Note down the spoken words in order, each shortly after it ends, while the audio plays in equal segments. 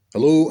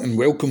Hello and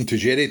welcome to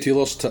Gerry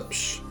Taylor's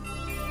Tips.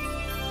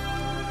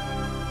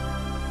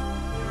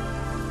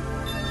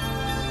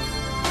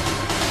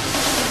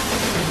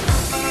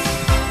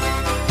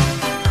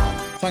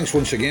 Thanks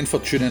once again for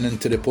tuning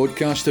into the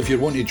podcast. If you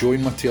want to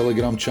join my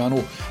Telegram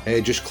channel,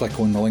 just click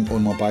on the link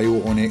on my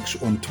bio on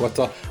X, on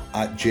Twitter,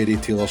 at Gerry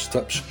Taylor's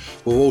Tips.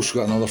 We've also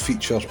got another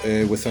feature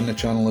within the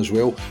channel as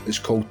well. It's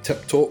called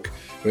Tip Talk,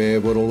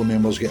 where all the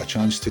members get a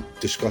chance to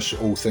discuss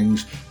all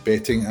things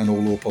betting and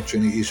all the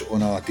opportunities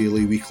on a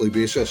daily, weekly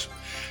basis.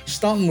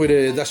 Starting with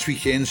this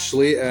weekend's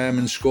slate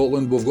in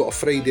Scotland, we've got a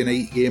Friday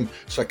night game.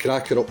 It's a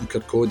cracker up in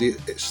Kirkcaldy.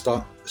 It's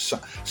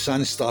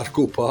San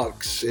Starco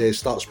Park's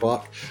Starts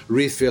Park.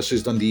 Raith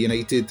versus Dundee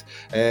United.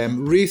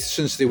 Raith,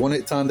 since they won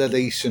at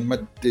Tannadice in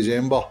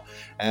mid-December,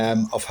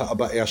 have hit a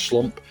bit of a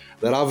slump.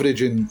 They're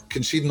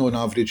conceding on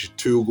average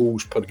 2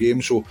 goals per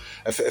game. So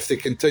if they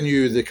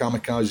continue the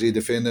kamikaze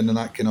defending in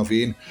that kind of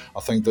vein,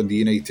 I think Dundee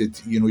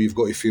United, you've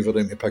got to favour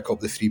them to pick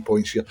up the 3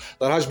 points here.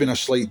 There has been a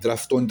slight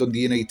drift on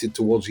Dundee United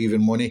towards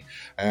even money.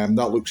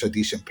 That looks a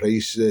decent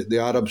price. The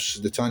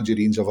Arabs, the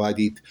Tangerines, have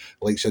added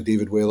likes of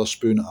David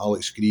Weatherspoon,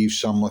 Alex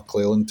Greaves, Sam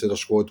McClellan to their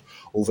squad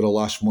over the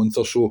last month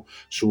or so.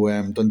 So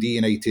Dundee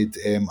United,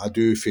 I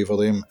do favour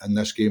them in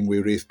this game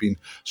with Raith being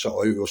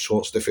sort of out of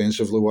sorts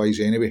defensively wise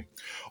anyway.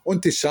 On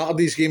to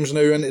Saturday's games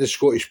now into the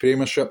Scottish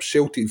Premiership.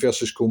 Celtic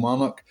versus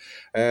Kilmarnock.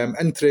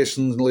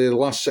 Interestingly, the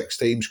last 6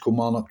 times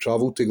Kilmarnock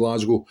travelled to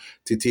Glasgow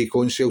to take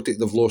on Celtic,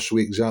 they've lost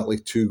with exactly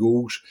 2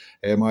 goals,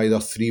 either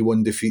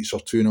 3-1 defeats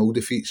or 2-0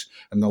 defeats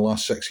in the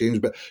last 6 games.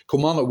 But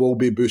Kilmarnock will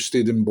be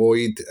boosted and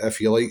buoyed,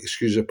 if you like,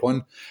 excuse the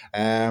pun,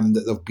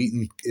 that they've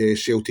beaten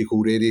Celtic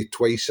already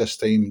twice this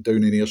time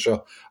down in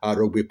Ayrshire at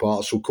Rugby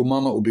Park. So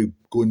Kilmarnock will be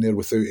going there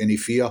without any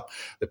fear.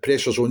 The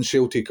pressure's on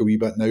Celtic a wee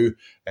bit now,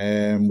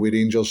 with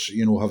Rangers,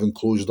 having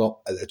closed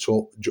up at the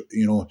top,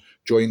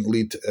 joint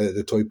lead at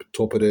the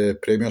top of the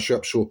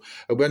Premiership. So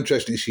it'll be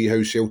interesting to see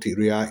how Celtic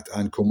react,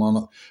 and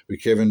Kilmarnock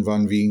with Kevin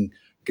Van Veen,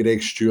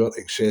 Greg Stewart,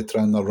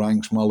 etc. in their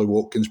ranks, Marley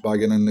Watkins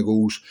bagging in the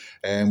goals,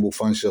 will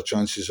fancy their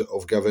chances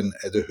of giving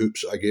the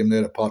Hoops a game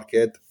there at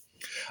Parkhead.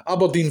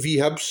 Aberdeen v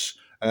Hibs.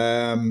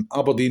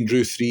 Aberdeen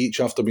drew 3 each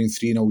after being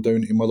 3-0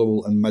 down to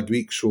Motherwell in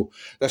midweek, so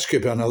this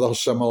could be another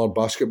similar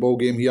basketball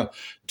game here.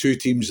 2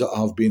 teams that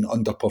have been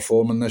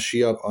underperforming this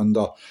year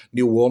under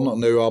Neil Warnock,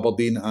 now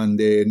Aberdeen, and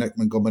Nick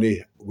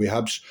Montgomery with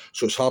Hibs.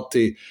 So it's hard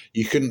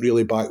you couldn't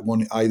really back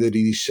either of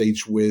these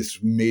sides with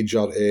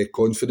major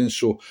confidence.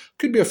 So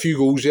could be a few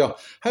goals here.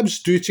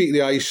 Hibs do take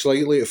the eye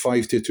slightly at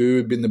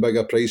 5-2, being the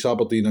bigger price.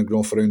 Aberdeen are going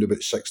off around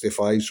about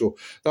 65, so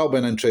that'll be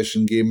an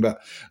interesting game. But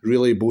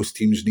really, both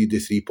teams need the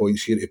 3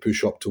 points here to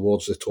push up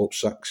towards the top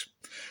 6.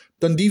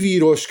 Dundee v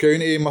Ross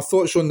County. My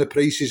thoughts on the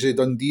prices of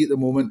Dundee at the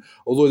moment,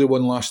 although they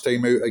won last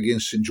time out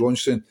against St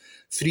Johnstone,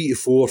 3-4,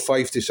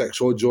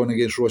 5-6 odds on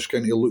against Ross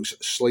County looks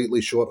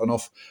slightly short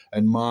enough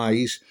in my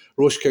eyes.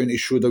 Ross County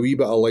showed a wee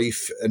bit of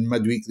life in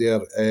midweek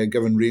there,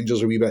 giving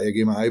Rangers a wee bit of a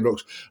game at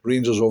Ibrox.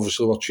 Rangers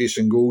obviously were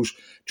chasing goals.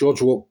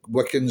 George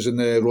Wickens in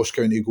the Ross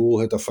County goal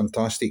had a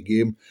fantastic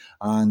game,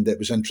 and it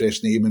was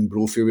interesting Eamon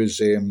Brophy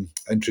was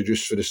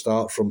introduced for the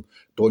start from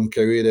Don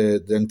Cowie,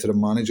 the interim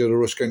manager of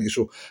Ross County.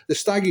 So the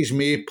Staggies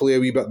may play a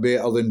wee bit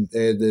better than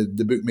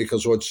the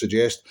bookmakers' odds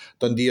suggest.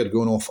 Dundee are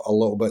going off a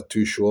little bit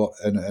too short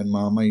in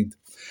my mind.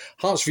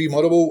 Hearts v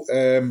Motherwell.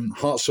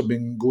 Hearts have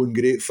been going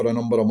great for a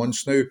number of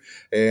months now.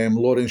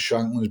 Lawrence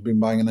Shanklin's been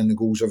banging in the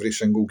goals every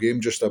single game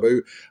just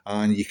about,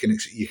 and you can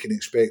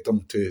expect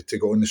them to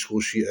go on the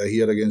score sheet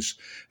here against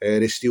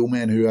the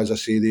Steelmen, who, as I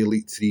say, they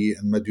leaked 3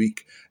 in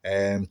midweek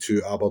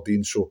to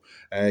Aberdeen. So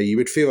you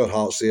would favour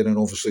Hearts there, and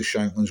obviously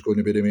Shanklin's going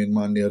to be the main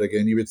man there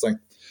again, you would think.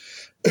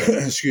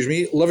 Excuse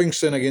me.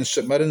 Livingston against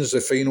St Mirren's,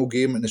 the final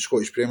game in the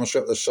Scottish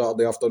Premiership this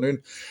Saturday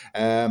afternoon.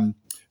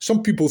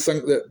 Some people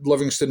think that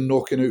Livingston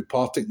knocking out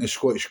Partick in the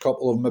Scottish Cup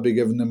will have maybe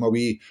given them a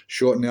wee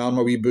shot in the arm,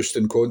 a wee boost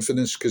in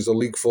confidence, because the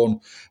league form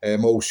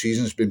all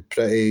season has been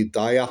pretty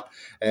dire.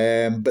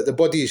 But the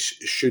Buddies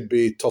should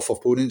be tough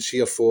opponents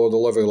here for the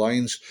Livy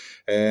Lions.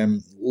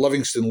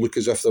 Livingston look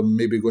as if they're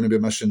maybe going to be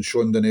missing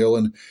Sean Donnell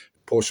and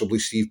possibly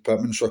Steve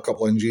Pittman, so a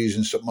couple of injuries,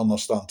 and St Mirren are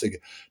starting to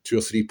get 2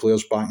 or 3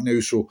 players back now.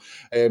 So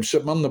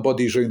St Mirren, the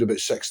Buddies, round about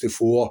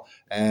 64.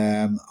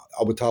 I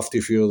would have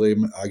to fear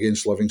them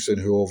against Livingston,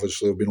 who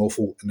obviously have been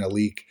awful in the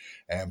league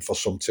for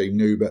some time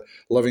now. But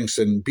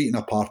Livingston beating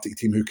a Partick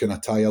team who kind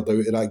of tired out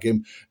of that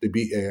game. They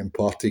beat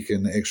Partick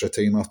in extra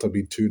time after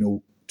being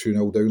 2-0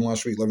 down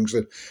last week,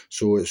 Livingston.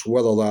 So it's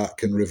whether that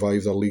can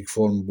revive their league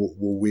form,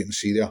 we'll wait and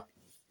see there.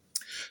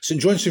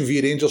 St Johnstone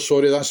v Rangers,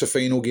 that's the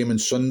final game on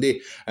Sunday.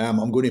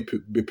 I'm going to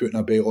be putting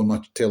a bet on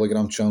my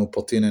Telegram channel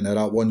pertaining to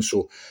that one.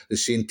 So the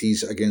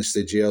Sainties against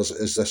the Gers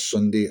is this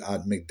Sunday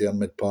at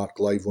McDermott Park,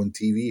 live on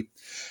TV.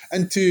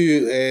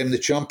 Into the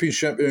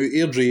Championship,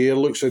 Airdrie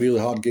looks a really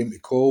hard game to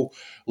call.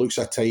 Looks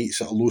a tight,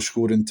 sort of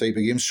low-scoring type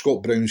of game.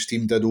 Scott Brown's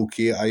team did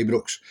okay at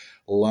Ibrox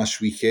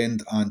last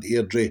weekend, and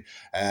Airdrie,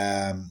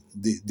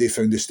 they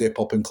found a step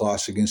up in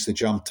class against the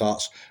Jam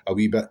Tarts a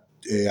wee bit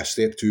a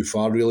step too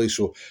far, really,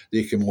 so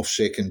they came off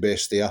second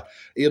best there.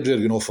 Airdrie are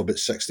going off about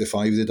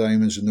 65, the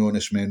Diamonds, and the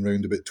Honest Men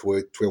round about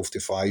 12 to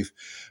 5.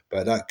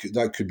 But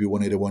that could be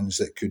one of the ones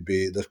that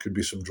there could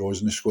be some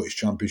draws in the Scottish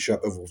Championship,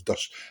 as we've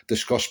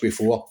discussed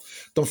before.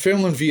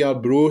 Dunfermline v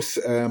Arbroath.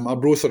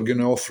 Arbroath are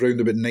going off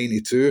round about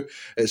 92.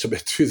 It's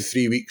about 2 to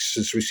 3 weeks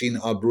since we've seen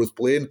Arbroath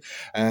playing.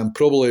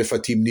 Probably if a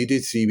team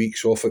needed 3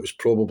 weeks off, it was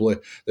probably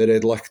the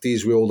Red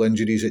Lichties with all the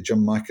injuries that Jim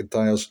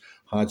McIntyre's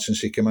had since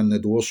he came in the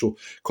door. So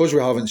because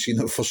we haven't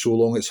seen it for so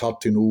long, it's hard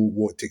to know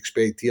what to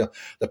expect here.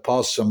 The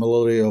Pars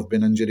similarly have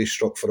been injury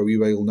struck for a wee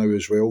while now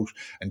as well,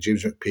 and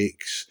James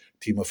McPake's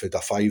team have had a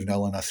 5-0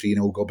 and a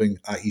 3-0 gubbing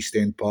at East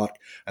End Park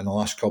in the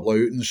last couple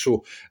of outings.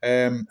 So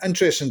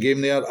interesting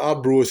game there.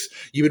 Arbroath,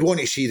 you would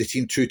want to see the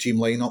two-team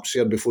lineups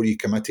there before you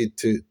committed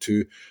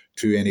to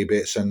any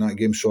bets in that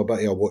game, so a bit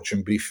of a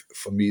watching brief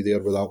for me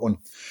there with that one.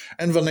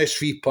 Inverness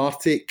v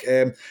Partick.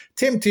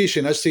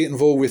 Temptation is to get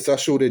involved with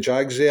Thistle, the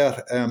Jags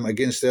there,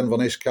 against the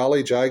Inverness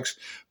Cali Jags.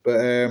 But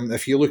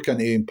if you look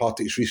into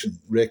Partick's recent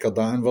record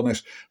at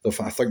Inverness, I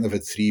think they've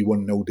had 3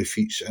 1-0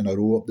 defeats in a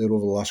row up there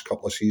over the last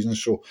couple of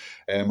seasons. So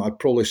I'd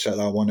probably set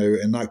that one out,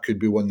 and that could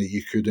be one that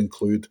you could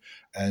include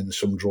in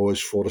some draws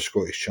for the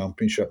Scottish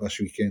Championship this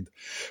weekend.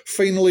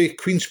 Finally,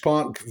 Queen's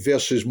Park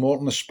versus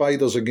Morton, the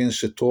Spiders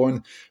against the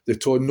Tawn. The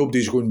Tawn,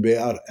 nobody's going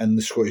better in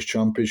the Scottish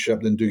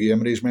Championship than Dougie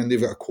Emery's men. They've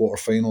got a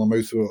quarter-final, a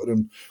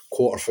mouthwatering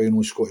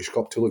quarter-final Scottish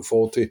Cup to look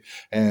forward to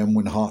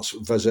when Hearts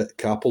visit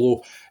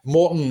Capello.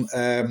 Morton,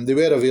 they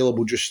were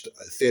available just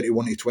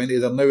 31 to 20.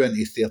 They're now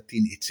into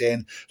 13 to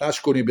 10. That's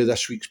going to be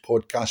this week's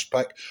podcast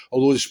pick.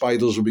 Although the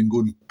Spiders have been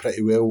going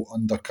pretty well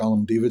under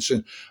Callum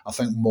Davidson, I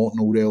think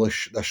Morton will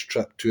relish this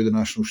trip to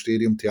the National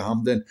Stadium to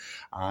Hampden,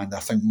 and I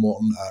think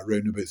Morton at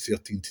around about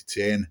 13 to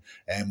 10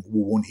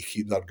 will want to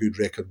keep their good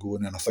record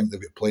going, and I think they've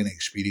got plenty of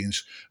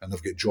experience, and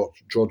they've got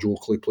George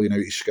Oakley playing out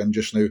his skin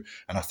just now,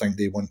 and I think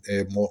they want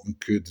Morton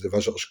the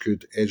visitors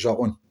could edge that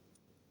one.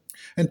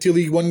 Into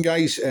League One,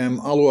 guys,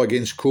 Alloa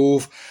against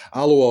Cove.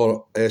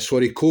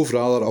 Cove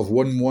have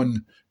won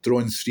 1,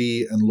 drawn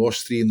 3 and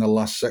lost 3 in their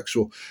last 6,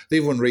 so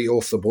they've won right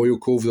off the boil.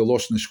 Cove, they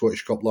lost in the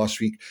Scottish Cup last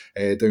week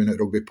down at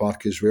Rugby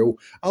Park as well.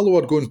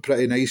 Alloa are going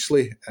pretty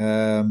nicely.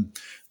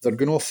 They're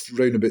going off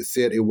round about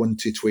 31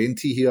 to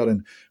 20 here,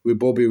 and with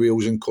Bobby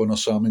Wales and Connor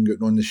Salmon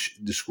getting on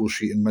the score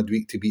sheet in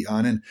midweek to beat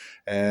Annan.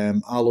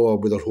 Alloa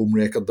with their home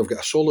record, they've got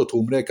a solid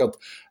home record.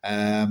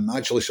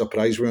 Actually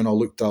surprised me when I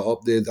looked that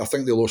up. I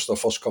think they lost their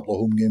first couple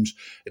of home games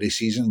of the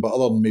season, but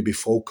other than maybe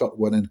Falkirk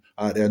winning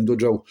at the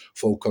Indodrill,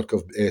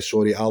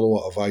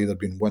 Alloa have either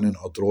been winning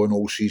or drawing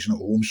all season at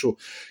home. So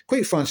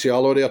quite fancy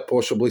Alloa there,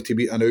 possibly to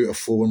beat an out of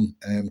form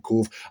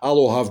Cove.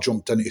 Alloa have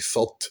jumped into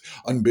third,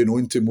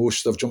 unbeknown to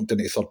most. They've jumped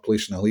into third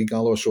place in the league,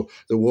 Alloa, so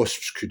the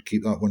Wasps could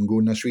keep that one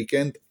going this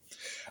weekend.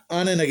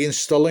 Annan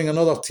against Stirling,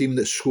 another team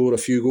that score a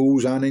few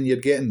goals. Annan, you're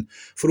getting,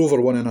 for over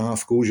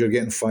 1.5 goals, you're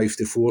getting 5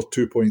 to 4,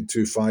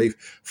 2.25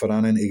 for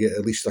Annan to get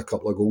at least a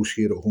couple of goals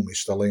here at home to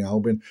Stirling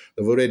Albion.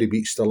 They've already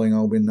beat Stirling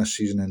Albion this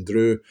season and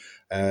drew.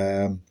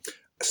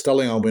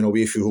 Stirling Albion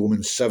away from home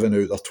in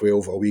 7 out of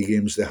 12 away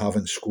games they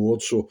haven't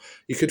scored, so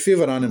you could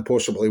favour Annan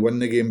possibly win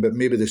the game, but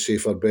maybe the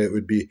safer bet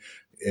would be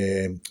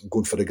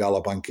going for the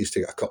Galabankies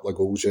to get a couple of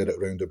goals there at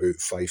around about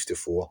 5 to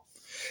 4.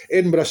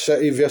 Edinburgh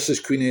City versus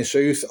Queen of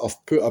the South.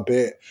 I've put a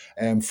bet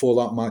for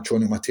that match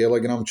on my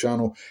Telegram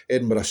channel.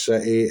 Edinburgh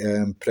City,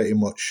 pretty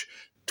much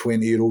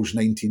 20-year-olds,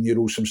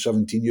 19-year-olds, some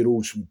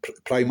 17-year-olds.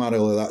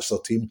 Primarily that's their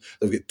team.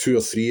 They've got 2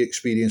 or 3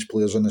 experienced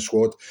players in the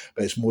squad,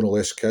 but it's more or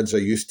less kids,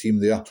 a youth team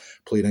there,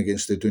 playing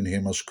against the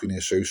Doonhamers Queen of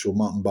the South. So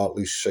Martin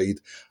Bartley's side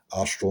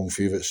are strong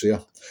favourites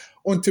there.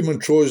 On to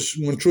Montrose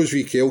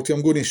v Kelty.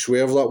 I'm going to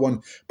swerve that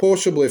one.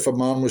 Possibly if a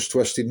man was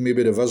twisted,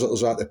 maybe the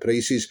visitors at the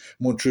prices.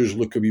 Montrose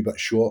look a wee bit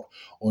short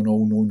on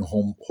all known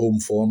home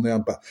form there,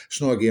 but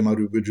it's not a game I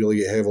would really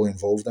get heavily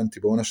involved in, to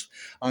be honest.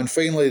 And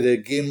finally, the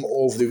game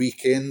of the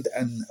weekend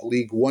in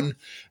League One.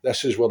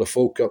 This is where the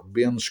Falkirk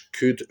Bairns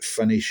could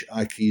finish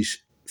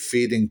Aki's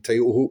fading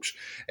title hopes.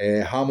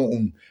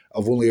 Hamilton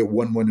have only had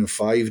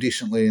 1-5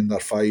 recently in their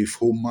 5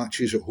 home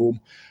matches at home,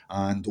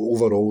 and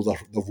overall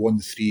they've won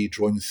 3,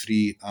 drawn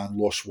 3 and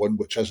lost 1,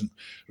 which isn't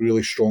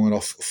really strong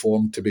enough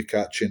form to be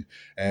catching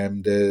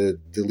the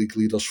league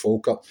leaders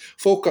Falkirk.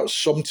 Falkirk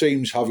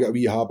sometimes have got a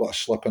wee habit of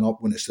slipping up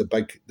when it's the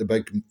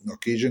big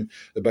occasion,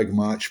 the big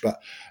match, but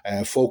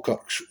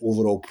Falkirk's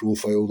overall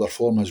profile, their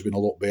form has been a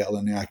lot better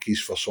than the Ackies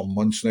for some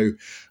months now,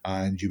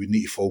 and you would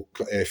need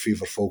to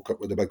favour Falkirk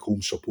with the big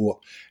home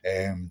support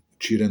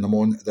cheering them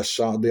on this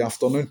Saturday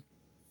afternoon.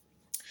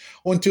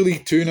 On to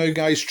League 2 now,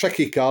 guys.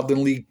 Tricky card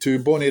in League 2.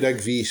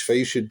 Bonnyrigg v East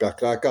Fife should be a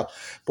cracker.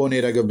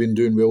 Bonnyrigg have been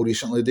doing well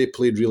recently. They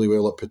played really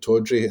well at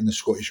Pittodrie in the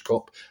Scottish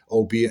Cup,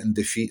 albeit in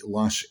defeat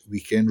last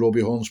weekend.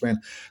 Robbie Hornsmen,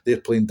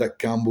 they're playing Dick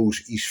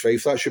Campbell's East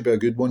Fife. That should be a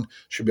good one.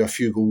 Should be a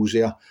few goals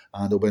there,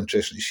 and it'll be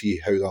interesting to see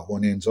how that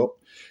one ends up.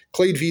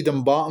 Clyde v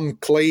Dumbarton.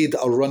 Clyde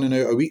are running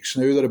out of weeks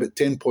now. They're about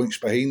 10 points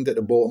behind at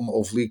the bottom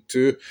of League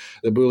 2.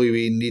 The Bully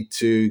Wee need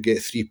to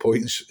get 3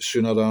 points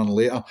sooner than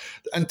later.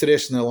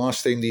 Interesting, the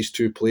last time these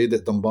two played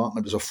at Dumbarton,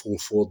 it was a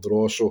 4-4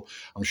 draw, so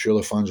I'm sure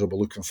the fans will be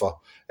looking for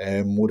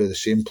more of the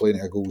same, plenty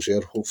of goals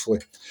there, hopefully.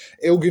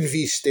 Elgin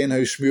v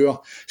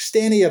Stenhousemuir.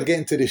 Stenny are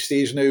getting to the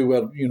stage now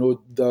where,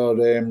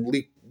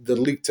 they're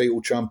league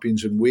title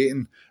champions in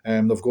waiting.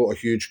 They've got a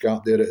huge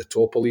gap there at the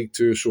top of League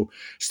 2. So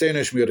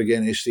Stenhousemuir are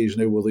getting to the stage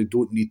now where they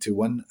don't need to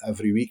win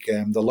every week.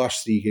 The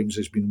last 3 games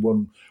has been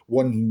won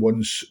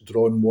once,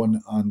 drawn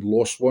 1 and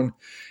lost 1.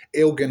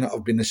 Elgin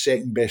have been the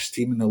second best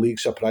team in the league,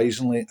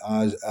 surprisingly,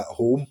 as at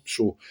home.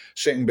 So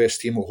second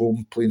best team at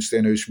home playing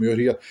Stenhousemuir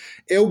here.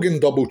 Elgin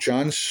double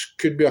chance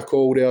could be a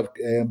call there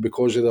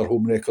because of their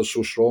home record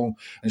so strong,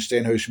 and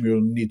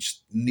Stenhousemuir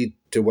need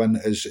to win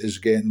is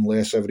getting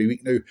less every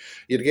week now.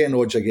 You're getting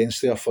odds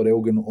against there for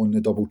Elgin on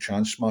the double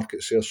chance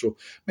markets there, so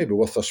maybe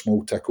worth a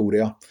small tickle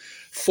there.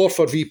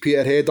 Forfar v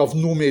Peterhead, I've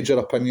no major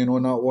opinion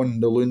on that one.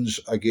 The Loons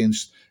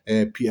against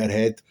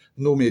Peterhead,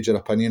 no major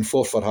opinion.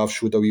 Forfar have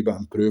showed a wee bit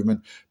of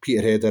improvement.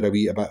 Peterhead are a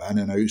wee bit in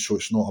and out, so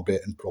it's not a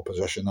betting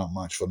proposition, that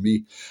match for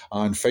me.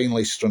 And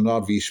finally,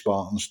 Stranraer v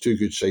Spartans, 2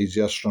 good sides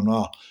there.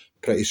 Stranraer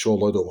pretty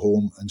solid at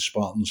home, and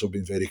Spartans have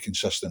been very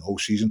consistent all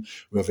season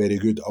with a very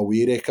good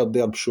away record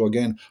there. So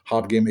again,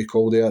 hard game to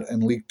call there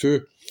in League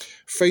 2.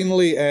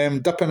 Finally,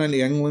 dipping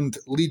into England,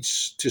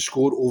 Leeds to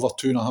score over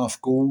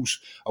 2.5 goals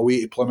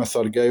away to Plymouth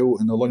Argyle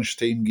in the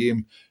lunchtime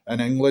game in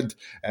England.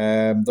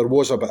 There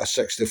was a bit of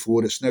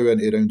 6-4. It's now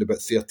into around about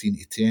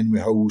 13-10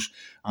 with Hulls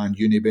and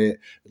Unibet.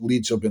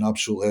 Leeds have been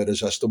absolutely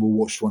irresistible.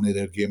 Watched one of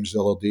their games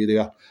the other day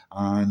there,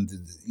 and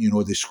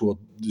they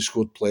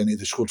scored plenty.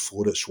 They scored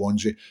 4 at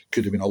Swansea.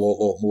 Could have been a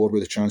lot more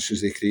with the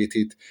chances they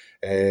created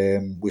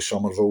with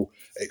Somerville,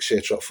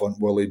 etc. up front,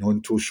 Willie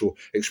Nonto. So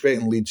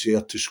expecting Leeds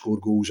here to score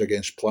goals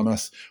against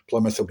Plymouth.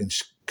 Plymouth have been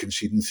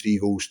conceding 3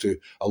 goals to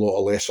a lot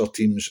of lesser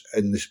teams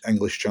in the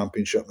English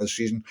Championship this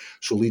season.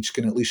 So Leeds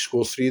can at least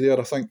score 3 there,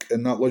 I think,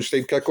 in that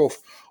lunchtime kick-off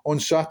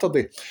on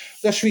Saturday.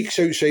 This week's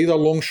outsider,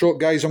 Longshot,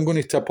 guys, I'm going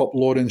to tip up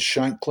Lawrence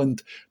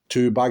Shankland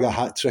to bag a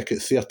hat-trick at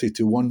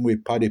 30-1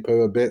 with Paddy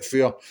Power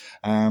Betfair.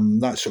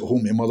 That's at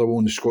home to Motherwell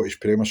in the Scottish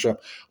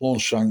Premiership.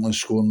 Lawrence Shankland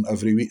scoring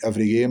every week,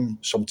 every game,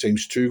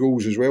 sometimes 2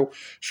 goals as well.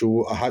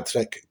 So a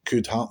hat-trick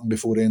could happen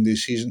before the end of the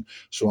season.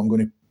 So I'm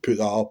going to put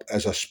that up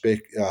as a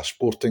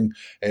sporting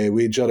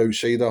wager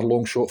outsider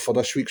long shot for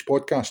this week's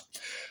podcast.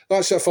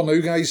 That's it for now,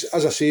 guys.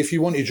 As I say, if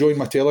you want to join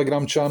my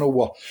Telegram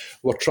channel,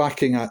 we're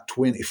tracking at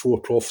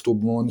 24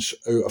 profitable months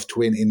out of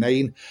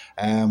 29.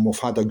 We've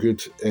had a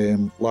good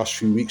last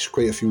few weeks,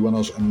 quite a few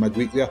winners in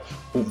midweek there.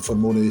 Hoping for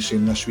more of the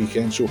same this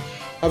weekend. So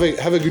have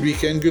a good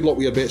weekend. Good luck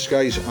with your bets,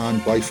 guys,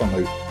 and bye for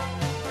now.